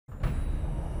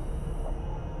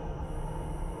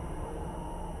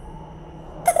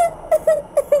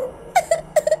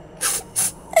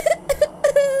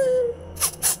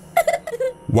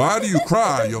Why do you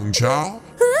cry, young child?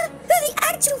 Huh? Who the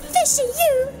actual fish are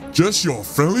you? Just your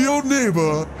friendly old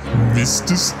neighbor,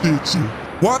 Mr. Stitchy.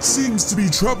 What seems to be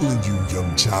troubling you,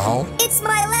 young child? It's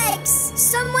my legs.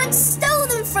 Someone stole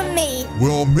them from me.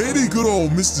 Well, maybe good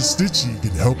old Mr. Stitchy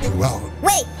can help you out.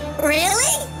 Wait,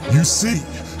 really? You see,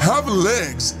 having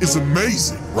legs is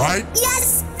amazing, right?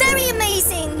 Yes, very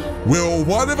amazing. Well,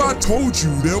 what if I told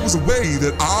you there was a way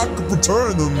that I could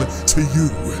return them to you?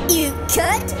 You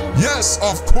could? Yes,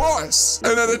 of course.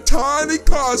 And at a tiny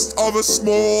cost of a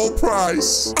small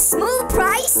price. A small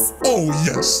price? Oh,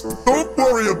 yes. Don't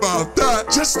worry about that.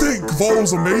 Just think of all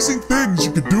those amazing things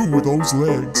you could do with those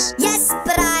legs. Yes,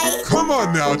 but Come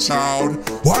on now, child.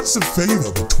 What's a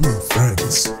favor between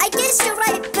friends? I guess you're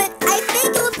right, but I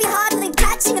think it would be harder than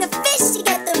catching a fish to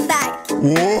get them back.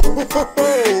 Whoa!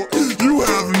 You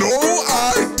have no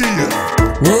idea.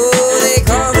 Whoa, they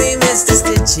call me Mr.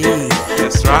 Stitchy.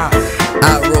 That's right.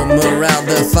 I roam around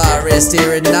the forest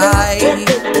here at night,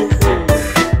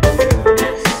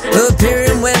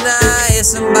 appearing when I hear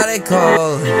somebody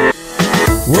call.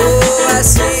 Whoa, I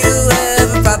see you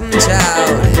have a problem,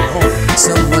 child.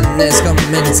 Someone has come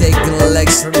and taken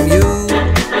legs from you,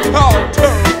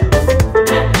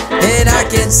 and I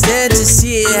can't stand to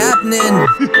see it happening.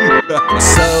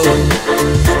 So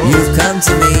you've come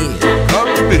to me,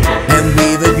 and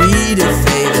we've agreed a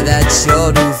favor that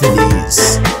you'll do for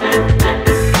these.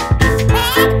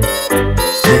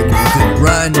 Then you could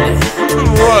run,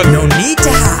 no need to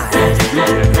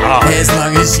hide, as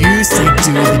long as you stick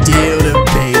to the deal to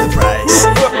pay the price.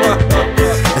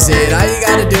 I said all you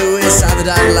gotta do is sign the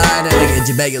dotted line and get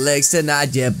your bag of legs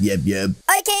tonight. Yep.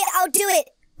 Okay, I'll do it.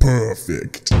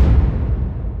 Perfect.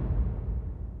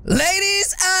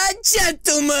 Ladies and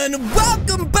gentlemen,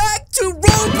 welcome back to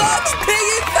Roblox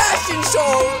Piggy Fashion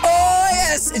Show. Oh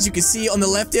yes, as you can see on the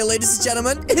left here, ladies and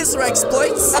gentlemen, is our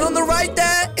exploits, and on the right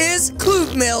there is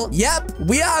Clue Mill. Yep,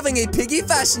 we are having a piggy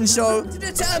fashion show to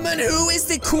determine who is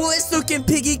the coolest looking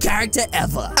piggy character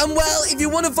ever. And well, if you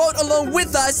want to vote along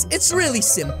with us, it's really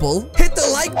simple. Hit the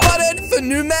like button for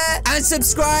Nume and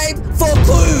subscribe for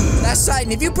Clue. That's right,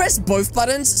 and if you press both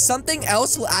buttons, something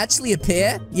else will actually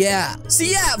appear. Yeah. So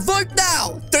yeah, vote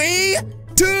now. 3,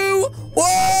 2, 1,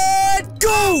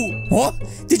 go! What?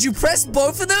 Did you press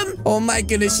both of them? Oh my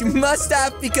goodness, you must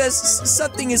have, because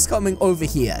something is coming over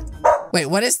here. Wait,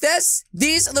 what is this?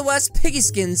 These are the worst piggy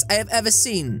skins I have ever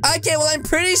seen. Okay, well, I'm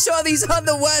pretty sure these aren't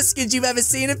the worst skins you've ever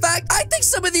seen. In fact, I think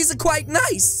some of these are quite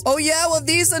nice. Oh yeah, well,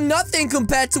 these are nothing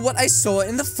compared to what I saw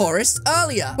in the forest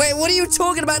earlier. Wait, what are you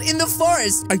talking about in the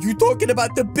forest? Are you talking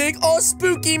about the big old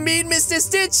spooky mean Mr.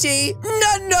 Stitchy?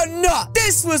 No.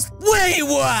 This was way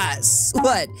worse.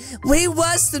 What? Way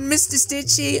worse than Mr.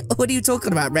 Stitchy? What are you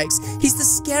talking about, Rex? He's the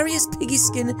scariest piggy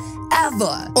skin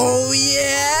ever. Oh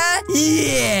yeah?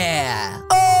 Yeah.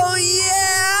 Oh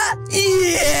yeah!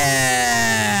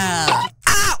 Yeah!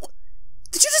 Ow!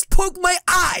 Did you just poke my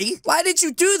eye? Why did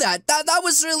you do that? That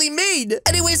was really mean.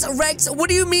 Anyways, Rex, what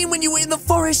do you mean when you were in the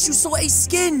forest you saw a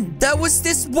skin? There was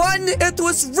this one, it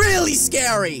was really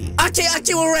scary. Okay,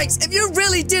 well, Rex, if you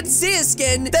really did see a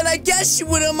skin, then I guess you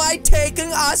wouldn't mind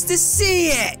taking us to see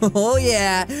it. Oh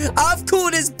yeah, I've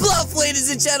called his bluff,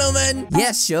 ladies and gentlemen.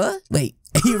 Yeah, sure. Wait.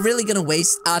 Are you really gonna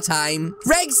waste our time?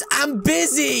 Rex, I'm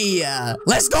busy!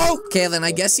 Let's go! Okay, then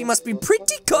I guess you must be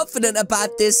pretty confident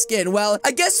about this skin. Well,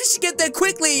 I guess we should get there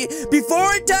quickly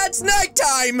before it turns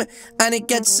nighttime and it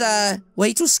gets,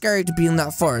 way too scary to be in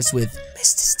that forest with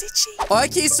Mr. Stitchy.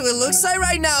 Okay, so it looks like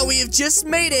right now we have just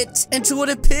made it into what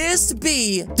appears to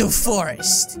be the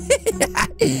forest.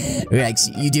 Rex,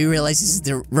 you do realize this is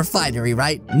the refinery,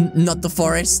 right? Not the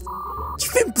forest?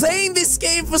 You've been playing this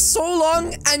game for so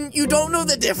long and you don't know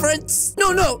the difference?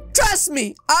 No, trust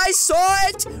me. I saw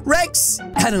it, Rex.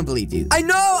 I don't believe you. I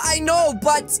know,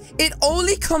 but it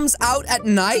only comes out at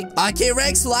night. Okay,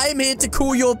 Rex, well, I am here to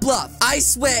call your bluff. I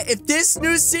swear, if this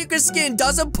new secret skin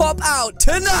doesn't pop out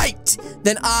tonight,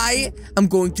 then I am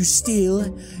going to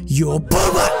steal your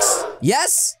Robux.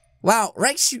 Yes? Wow,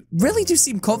 Rex, you really do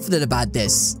seem confident about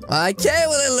this. Okay,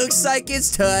 well, it looks like it's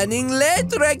turning late,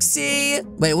 Rexy.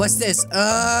 Wait, what's this?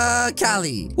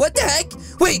 Callie. What the heck?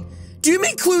 Wait, do you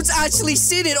mean Clue's actually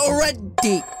seen it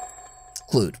already?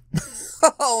 Clue.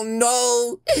 Oh,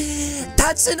 no.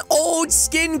 That's an old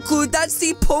skin, Clue. That's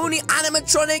the pony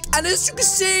animatronic. And as you can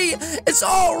see, it's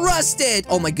all rusted.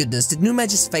 Oh, my goodness. Did Numa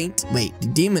just faint? Wait,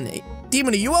 Demon,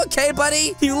 are you okay,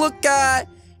 buddy? You look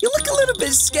You look a little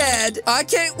bit scared.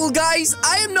 Okay, well, guys,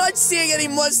 I am not seeing any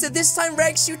monster this time,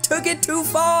 Rex. You took it too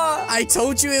far. I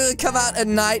told you it would come out at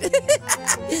night.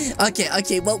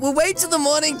 Okay, well, we'll wait till the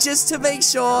morning just to make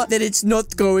sure that it's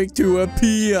not going to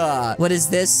appear. What is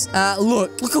this?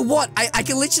 Look at what? I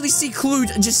can literally see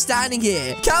Clued just standing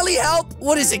here. Callie, help!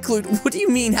 What is it, Clued? What do you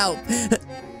mean, help?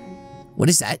 What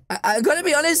is that? I gotta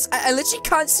be honest, I literally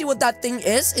can't see what that thing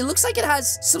is. It looks like it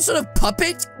has some sort of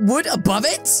puppet wood above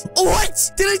it.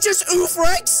 What? Did I just oof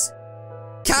Rex?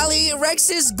 Callie, Rex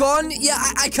is gone. Yeah,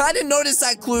 I kind of noticed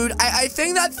that, Clued. I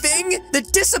think that thing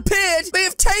that disappeared may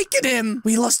have taken him.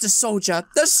 We lost a soldier.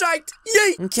 That's right.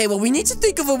 Yay. Okay, well, we need to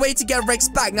think of a way to get Rex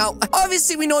back. Now,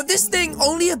 obviously, we know this thing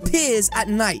only appears at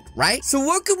night, right? So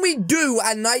what can we do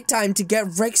at nighttime to get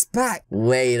Rex back?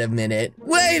 Wait a minute.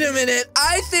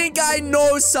 I think I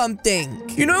know something.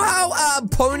 You know how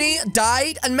Pony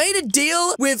died and made a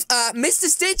deal with Mr.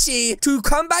 Stitchy to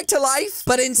come back to life?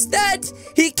 But instead,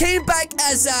 he came back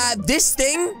as this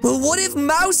thing? Well, what if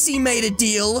Mousy made a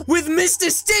deal with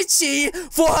Mr. Stitchy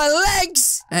for her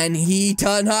legs and he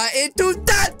turned her into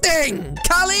that thing?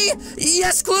 Callie?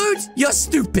 Yes, Clued? You're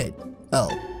stupid. Oh,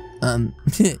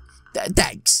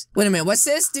 thanks. Wait a minute, what's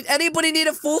this? Did anybody need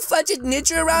a full-fledged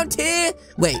ninja around here?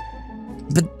 Wait.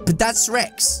 But that's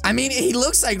Rex. I mean, he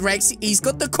looks like Rex. He's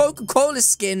got the Coca-Cola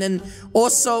skin, and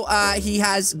also, he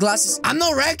has glasses. I'm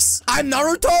not Rex. I'm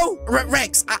Naruto.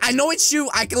 Rex, I know it's you.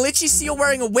 I can literally see you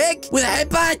wearing a wig with a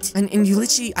headband. And you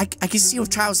literally, I can see your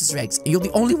trousers, Rex. You're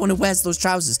the only one who wears those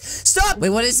trousers. Stop!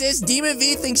 Wait, what is this? Demon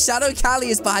V thinks Shadow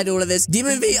Callie is behind all of this.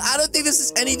 Demon V, I don't think this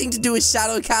has anything to do with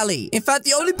Shadow Callie. In fact,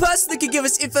 the only person that can give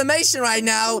us information right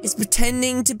now is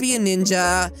pretending to be a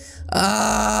ninja.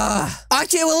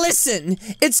 Okay, well, listen.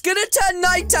 It's gonna turn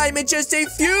nighttime in just a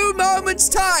few moments'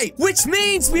 time, which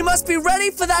means we must be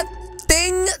ready for that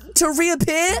thing to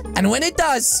reappear. And when it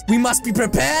does, we must be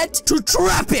prepared to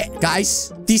trap it.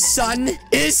 Guys, the sun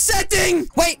is setting.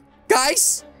 Wait,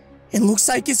 guys. It looks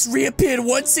like it's reappeared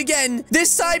once again.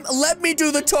 This time, let me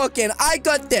do the talking. I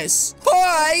got this.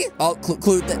 Hi. Oh,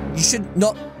 Clue, that you should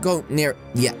not go near.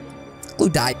 Yeah. Who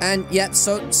died. And yep,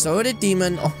 so did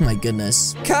Demon. Oh my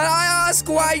goodness. Can I ask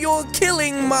why you're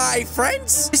killing my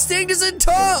friends? This thing doesn't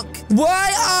talk.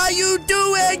 Why are you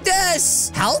doing this?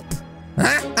 Help?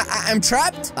 Huh? I'm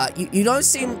trapped? You don't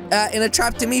seem in a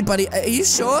trap to me, buddy. Are you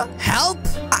sure? Help?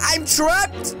 I'm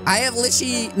trapped? I have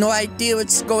literally no idea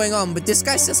what's going on, but this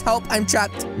guy says help, I'm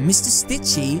trapped. Mr.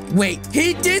 Stitchy? Wait,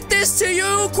 he did this to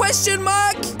you? Question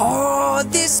mark? Oh,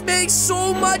 this makes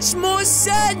so much more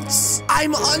sense.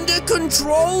 I'm under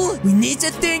control. We need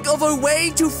to think of a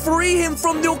way to free him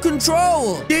from your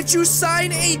control. Did you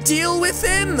sign a deal with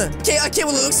him? Okay,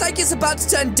 well, it looks like it's about to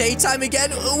turn daytime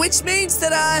again, which means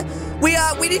that,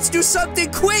 we need to do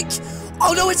something quick.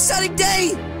 Oh no, it's turning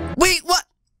day. Wait, what?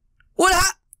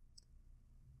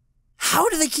 How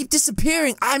do they keep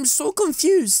disappearing? I'm so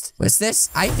confused. What's this?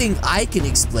 I think I can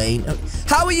explain.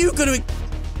 How are you gonna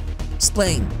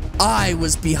explain? I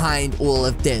was behind all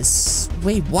of this.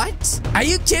 Wait, what? Are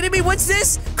you kidding me? What's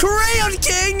this? Crayon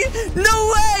King?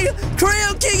 No way!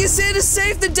 Crayon King is here to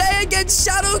save the day against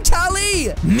Shadow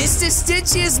Callie. Mr.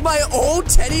 Stitchy is my old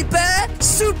teddy bear.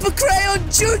 Super Crayon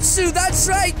Jutsu, that's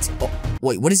right. Oh.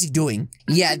 Wait, what is he doing?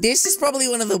 Yeah, this is probably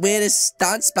one of the weirdest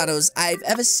dance battles I've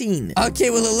ever seen.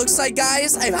 Okay, well, it looks like,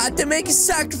 guys, I've had to make a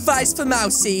sacrifice for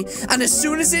Mousy. And as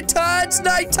soon as it turns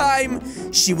nighttime,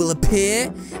 she will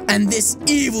appear. And this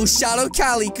evil Shadow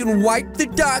Callie can wipe the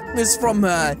darkness from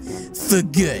her for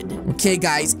good. Okay,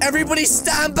 guys, everybody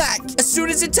stand back. As soon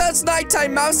as it turns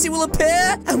nighttime, Mousy will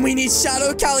appear. And we need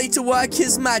Shadow Callie to work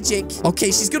his magic.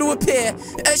 Okay, she's gonna appear.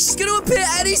 She's gonna appear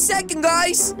any second,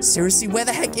 guys. Seriously, where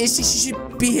the heck is she? She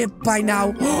should be here by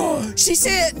now. She's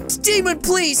here. Demon,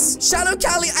 please. Shadow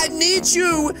Callie, I need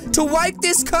you to wipe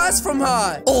this curse from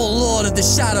her. Oh, Lord of the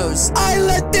Shadows. I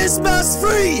let this mouse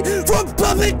free from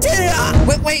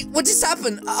puppeteer. Wait, what just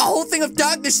happened? A whole thing of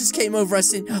darkness just came over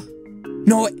us.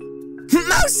 No,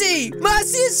 Mousy!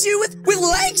 Mousy, is you with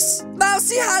legs?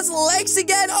 Mousy has legs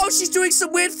again? Oh, she's doing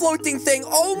some weird floating thing.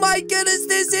 Oh my goodness,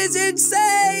 this is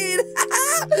insane!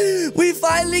 We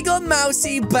finally got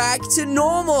Mousy back to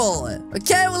normal.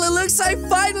 Okay, well, it looks like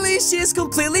finally she is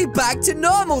completely back to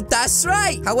normal. That's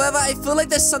right. However, I feel like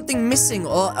there's something missing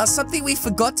or something we've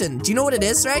forgotten. Do you know what it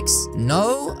is, Rex?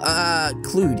 No?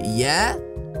 Clued, yeah?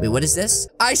 Wait, what is this?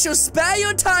 I shall spare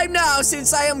your time now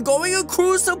since I am going a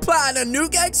cruise to plan a new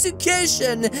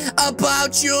execution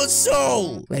about your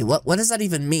soul. Wait, what does that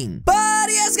even mean? But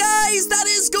yes, guys, that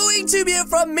is going to be it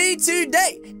from me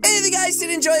today. If you guys did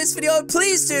enjoy this video,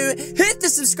 please do hit the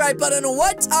subscribe button.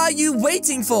 What are you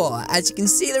waiting for? As you can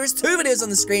see, there is 2 videos on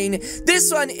the screen.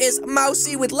 This one is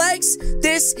Mousy with legs.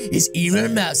 This is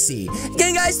even Mousy.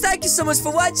 Again, guys, thank you so much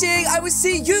for watching. I will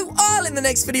see you all in the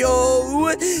next video.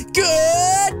 Good.